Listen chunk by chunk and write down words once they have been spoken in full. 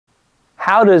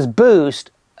How does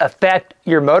boost affect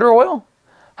your motor oil?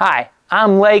 Hi,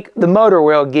 I'm Lake, the motor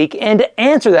oil geek, and to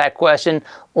answer that question,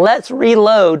 let's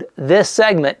reload this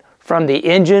segment from the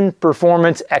Engine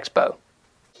Performance Expo.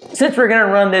 Since we're going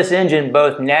to run this engine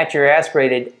both naturally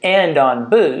aspirated and on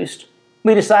boost,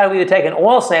 we decided we would take an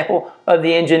oil sample of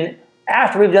the engine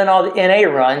after we've done all the NA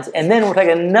runs, and then we'll take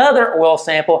another oil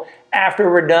sample after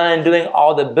we're done doing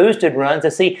all the boosted runs to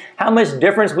see how much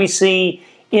difference we see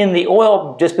in the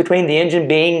oil just between the engine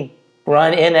being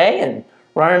run NA and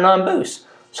running on boost.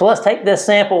 So let's take this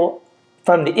sample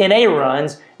from the NA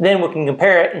runs, then we can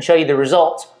compare it and show you the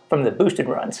results from the boosted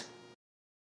runs.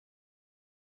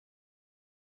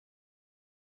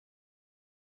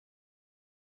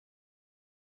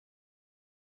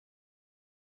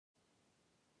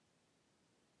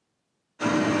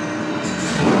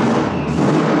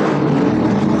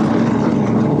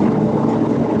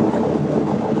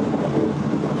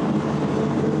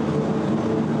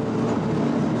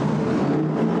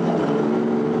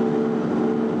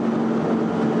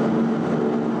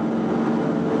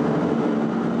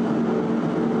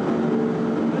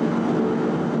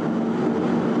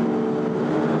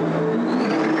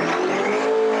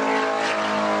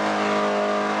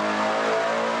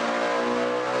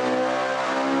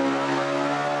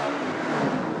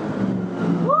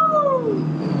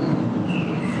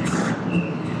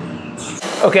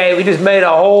 Okay, we just made a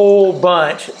whole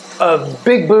bunch of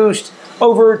big boost,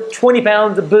 over 20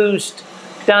 pounds of boost,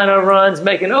 dyno runs,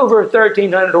 making over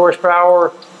 1,300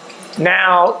 horsepower.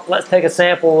 Now, let's take a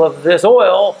sample of this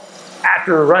oil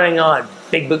after running on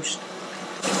big boost.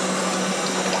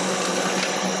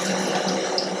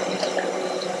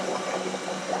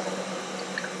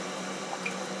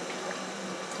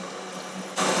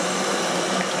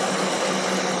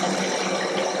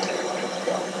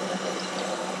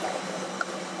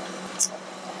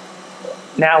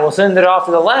 Now we'll send it off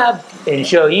to the lab and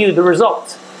show you the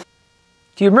results.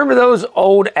 Do you remember those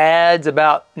old ads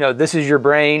about, this is your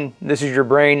brain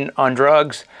on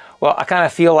drugs? Well, I kind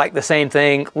of feel like the same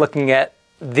thing looking at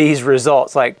these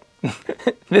results. Like,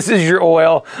 this is your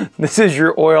oil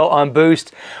on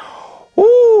boost.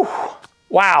 Woo!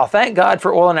 Wow, thank God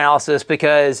for oil analysis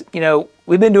because,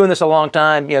 we've been doing this a long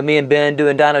time. Me and Ben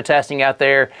doing dyno testing out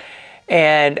there.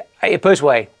 And put this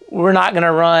way, we're not going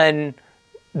to run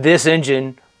this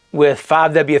engine with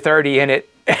 5W30 in it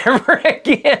ever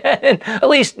again, at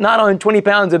least not on 20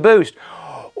 pounds of boost.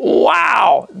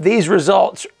 Wow, these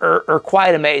results are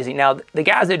quite amazing. Now, the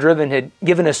guys at Driven had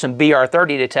given us some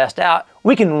BR30 to test out.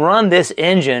 We can run this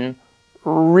engine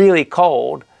really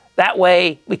cold. That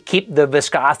way, we keep the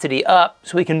viscosity up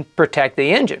so we can protect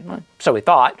the engine. So we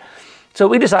thought. So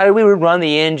we decided we would run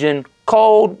the engine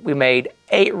cold. We made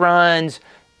 8 runs.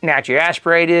 Naturally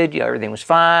aspirated, everything was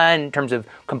fine in terms of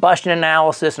combustion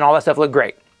analysis and all that stuff looked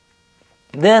great.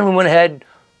 Then we went ahead,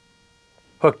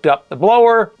 hooked up the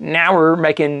blower. Now we're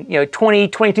making 20,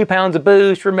 22 pounds of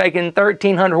boost. We're making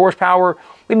 1,300 horsepower.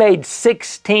 We made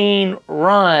 16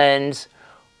 runs,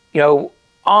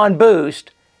 on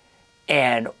boost,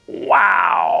 and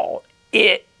wow,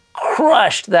 it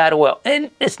crushed that oil. And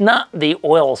it's not the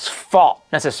oil's fault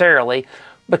necessarily,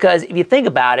 because if you think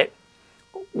about it,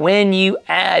 when you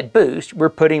add boost, we're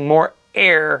putting more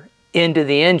air into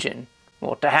the engine.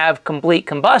 Well, to have complete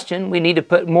combustion, we need to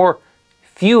put more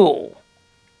fuel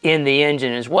in the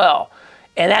engine as well.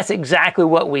 And that's exactly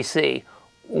what we see.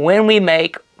 When we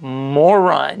make more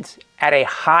runs at a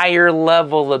higher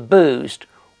level of boost,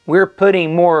 we're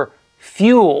putting more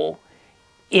fuel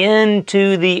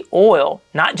into the oil,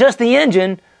 not just the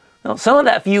engine. Well, some of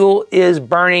that fuel is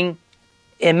burning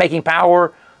and making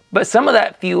power, but some of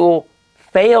that fuel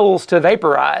fails to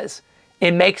vaporize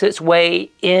and makes its way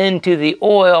into the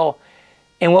oil.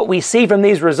 And what we see from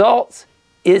these results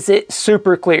is it's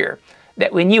super clear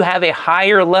that when you have a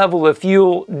higher level of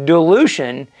fuel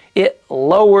dilution, it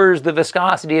lowers the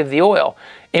viscosity of the oil.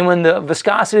 And when the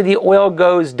viscosity of the oil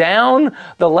goes down,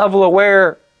 the level of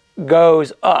wear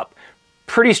goes up.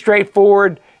 Pretty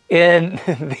straightforward, and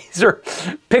these are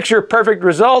picture perfect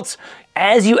results.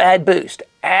 As you add boost,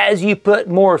 as you put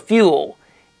more fuel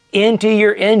into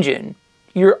your engine,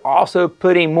 you're also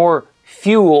putting more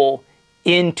fuel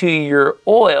into your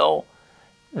oil.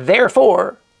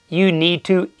 Therefore, you need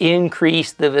to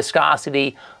increase the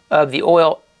viscosity of the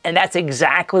oil, and that's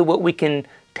exactly what we can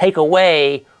take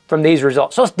away from these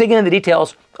results. So let's dig into the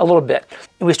details a little bit.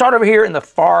 And we start over here in the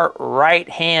far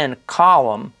right-hand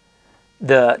column,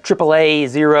 the AAA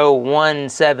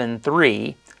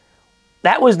 0173.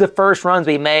 That was the first runs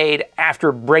we made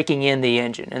after breaking in the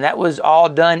engine, and that was all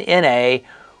done NA.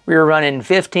 We were running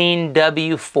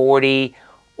 15W40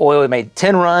 oil. We made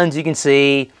 10 runs, you can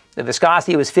see, The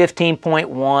viscosity was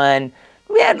 15.1.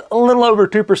 We had a little over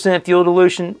 2% fuel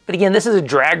dilution, but again, this is a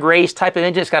drag race type of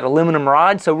engine. It's got aluminum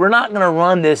rods, so we're not going to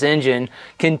run this engine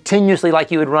continuously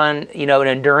like you would run, you know, an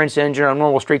endurance engine or a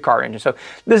normal street car engine. So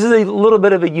this is a little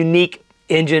bit of a unique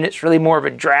engine. It's really more of a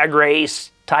drag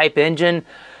race type engine.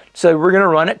 So we're going to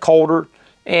run it colder,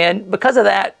 and because of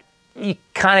that, you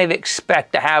kind of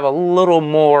expect to have a little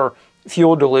more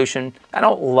fuel dilution. I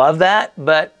don't love that,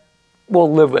 but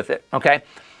we'll live with it, okay?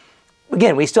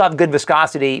 Again, we still have good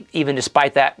viscosity even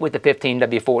despite that with the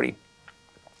 15W40.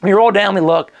 When you roll down, we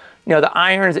look, you know, the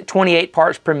iron's at 28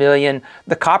 parts per million.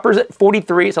 The copper's at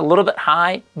 43. It's a little bit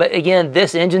high, but again,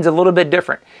 this engine's a little bit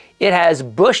different. It has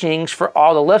bushings for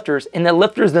all the lifters, and the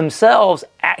lifters themselves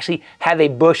actually have a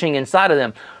bushing inside of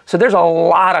them. So there's a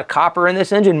lot of copper in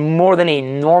this engine, more than a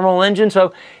normal engine.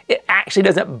 So it actually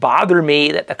doesn't bother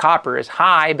me that the copper is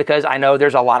high because I know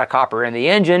there's a lot of copper in the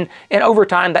engine. And over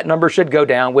time, that number should go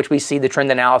down, which we see the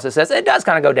trend analysis says it does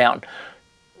kind of go down,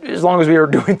 as long as we are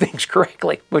doing things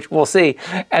correctly, which we'll see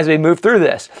as we move through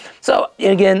this. So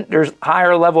again, there's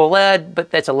higher level lead,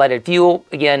 but that's a leaded fuel.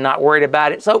 Again, not worried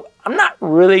about it. So I'm not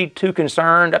really too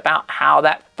concerned about how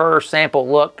that first sample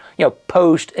looked, you know,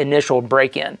 post initial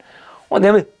break-in. Well,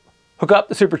 then we hook up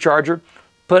the supercharger,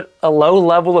 put a low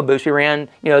level of boost. We ran,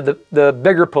 you know, the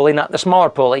bigger pulley, not the smaller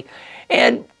pulley.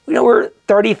 And, you know, we're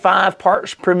 35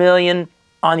 parts per million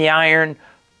on the iron.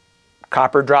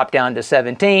 Copper dropped down to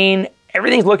 17.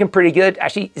 Everything's looking pretty good.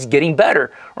 Actually, it's getting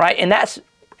better, right? And that's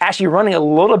actually running a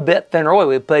little bit thinner oil.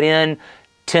 We put in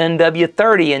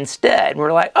 10W30 instead. And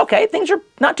we're like, okay, things are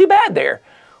not too bad there.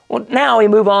 Well, now we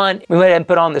move on. We went ahead and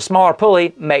put on the smaller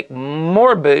pulley, make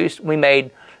more boost. We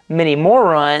made many more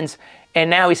runs, and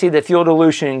now we see the fuel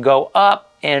dilution go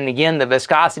up, and again, the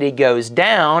viscosity goes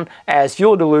down as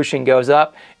fuel dilution goes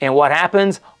up, and what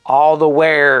happens? All the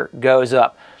wear goes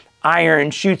up.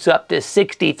 Iron shoots up to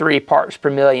 63 parts per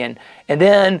million, and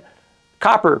then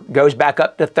copper goes back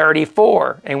up to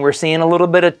 34, and we're seeing a little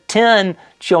bit of tin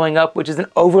showing up, which is an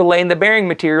overlay in the bearing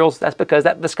materials. That's because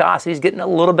that viscosity is getting a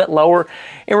little bit lower,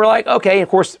 and we're like, okay, of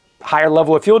course, higher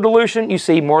level of fuel dilution, you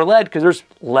see more lead because there's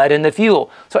lead in the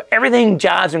fuel. So everything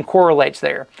jives and correlates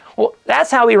there. Well, that's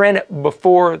how we ran it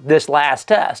before this last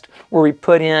test, where we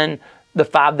put in the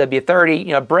 5W30,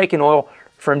 you know, braking oil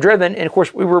from Driven. And of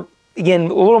course, we were, again,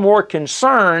 a little more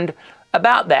concerned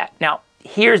about that. Now,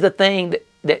 here's the thing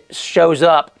that shows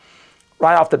up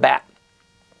right off the bat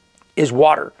is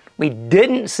water. We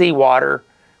didn't see water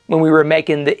when we were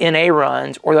making the NA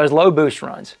runs or those low boost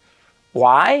runs.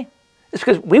 Why? It's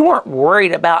because we weren't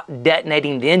worried about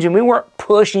detonating the engine. We weren't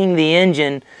pushing the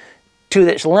engine to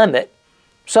its limit.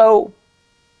 So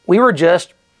we were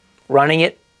just running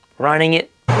it.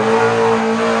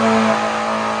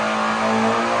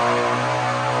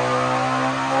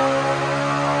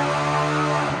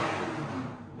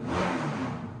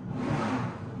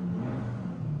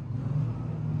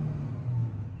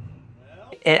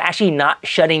 And actually not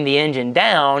shutting the engine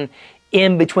down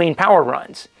in between power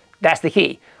runs. That's the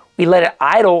key. We let it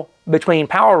idle between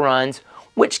power runs,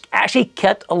 which actually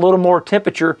kept a little more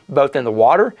temperature both in the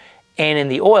water and in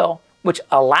the oil, which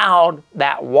allowed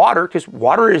that water, because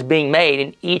water is being made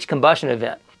in each combustion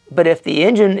event. But if the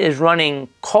engine is running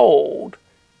cold,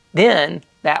 then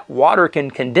that water can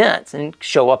condense and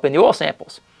show up in the oil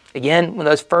samples. Again, when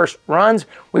those first runs,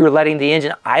 we were letting the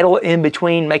engine idle in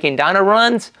between making dyno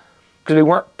runs because we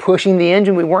weren't pushing the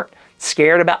engine. We weren't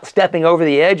scared about stepping over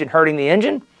the edge and hurting the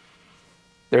engine.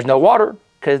 There's no water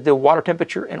because the water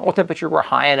temperature and oil temperature were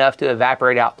high enough to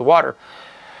evaporate out the water.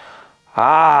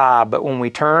 But when we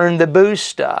turned the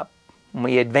boost up, when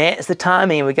we advanced the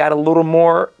timing, we got a little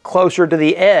more closer to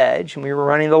the edge, and we were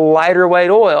running the lighter weight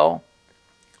oil,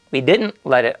 we didn't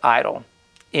let it idle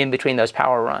in between those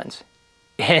power runs.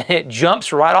 And it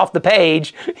jumps right off the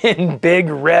page in big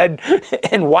red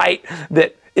and white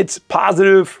that it's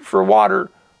positive for water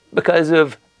because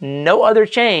of no other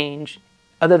change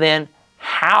other than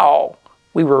how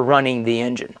we were running the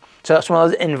engine. So that's one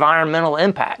of those environmental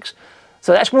impacts.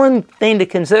 So that's one thing to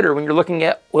consider when you're looking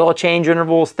at oil change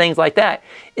intervals, things like that.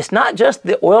 It's not just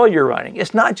the oil you're running.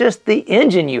 It's not just the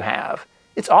engine you have.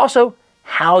 It's also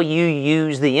how you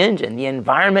use the engine. The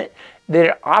environment that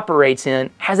it operates in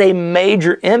has a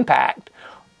major impact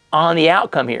on the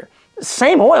outcome here.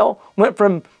 Same oil went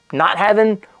from not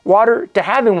having water to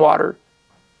having water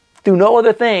through no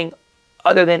other thing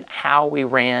other than how we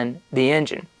ran the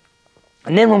engine.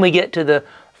 And then when we get to the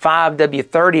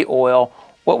 5W30 oil,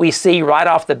 what we see right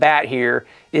off the bat here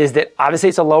is that obviously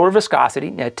it's a lower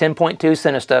viscosity, 10.2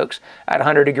 centistokes at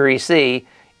 100 degrees C.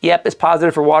 Yep, it's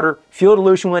positive for water. Fuel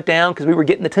dilution went down because we were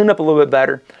getting the tune up a little bit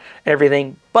better,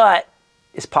 everything. But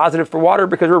is positive for water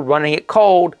because we're running it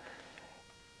cold.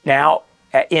 Now,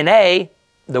 at Na,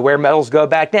 the wear metals go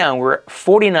back down. We're at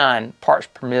 49 parts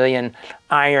per million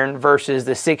iron versus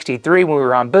the 63 when we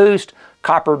were on boost.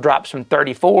 Copper drops from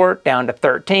 34 down to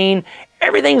 13.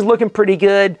 Everything's looking pretty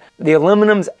good. The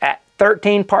aluminum's at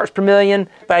 13 parts per million.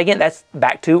 But again, that's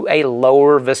back to a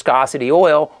lower viscosity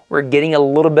oil. We're getting a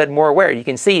little bit more wear. You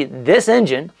can see this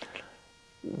engine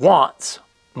wants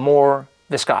more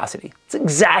viscosity. It's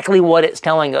exactly what it's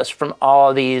telling us from all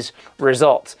of these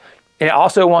results. And it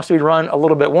also wants to be run a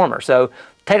little bit warmer. So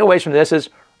takeaways from this is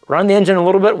run the engine a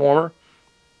little bit warmer,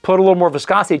 put a little more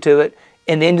viscosity to it,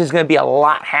 and the engine's going to be a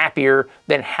lot happier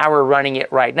than how we're running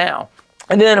it right now.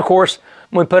 And then, of course,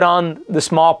 when we put on the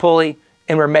small pulley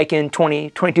and we're making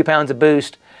 22 pounds of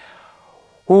boost,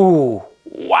 ooh,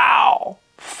 wow,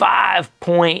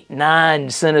 5.9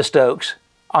 centistokes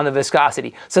on the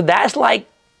viscosity. So that's like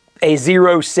a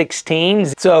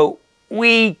 0.16. So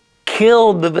we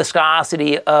killed the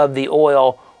viscosity of the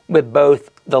oil with both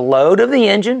the load of the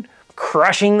engine,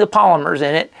 crushing the polymers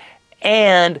in it,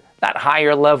 and that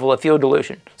higher level of fuel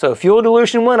dilution. So fuel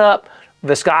dilution went up,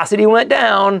 viscosity went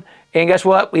down, and guess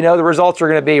what? We know the results are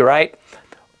going to be, right?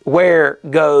 Wear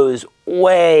goes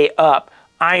way up.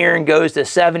 Iron goes to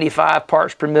 75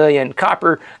 parts per million.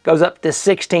 Copper goes up to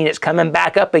 16. It's coming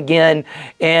back up again.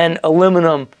 And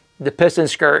aluminum, the piston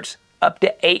skirts, up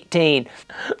to 18.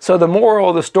 So the moral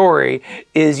of the story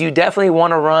is you definitely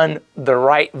want to run the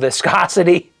right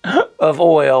viscosity of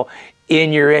oil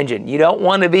in your engine. You don't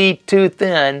want to be too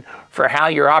thin for how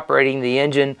you're operating the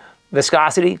engine.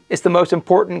 Viscosity is the most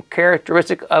important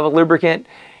characteristic of a lubricant,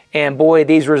 and boy,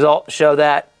 these results show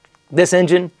that. This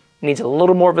engine needs a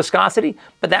little more viscosity,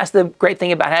 but that's the great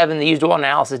thing about having the used oil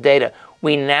analysis data.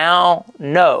 We now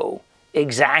know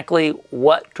exactly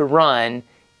what to run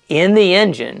in the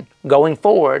engine going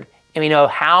forward, and we know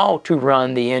how to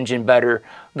run the engine better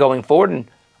going forward, and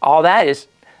all that is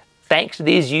thanks to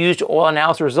these used oil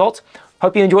analysis results.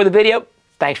 Hope you enjoyed the video.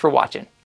 Thanks for watching.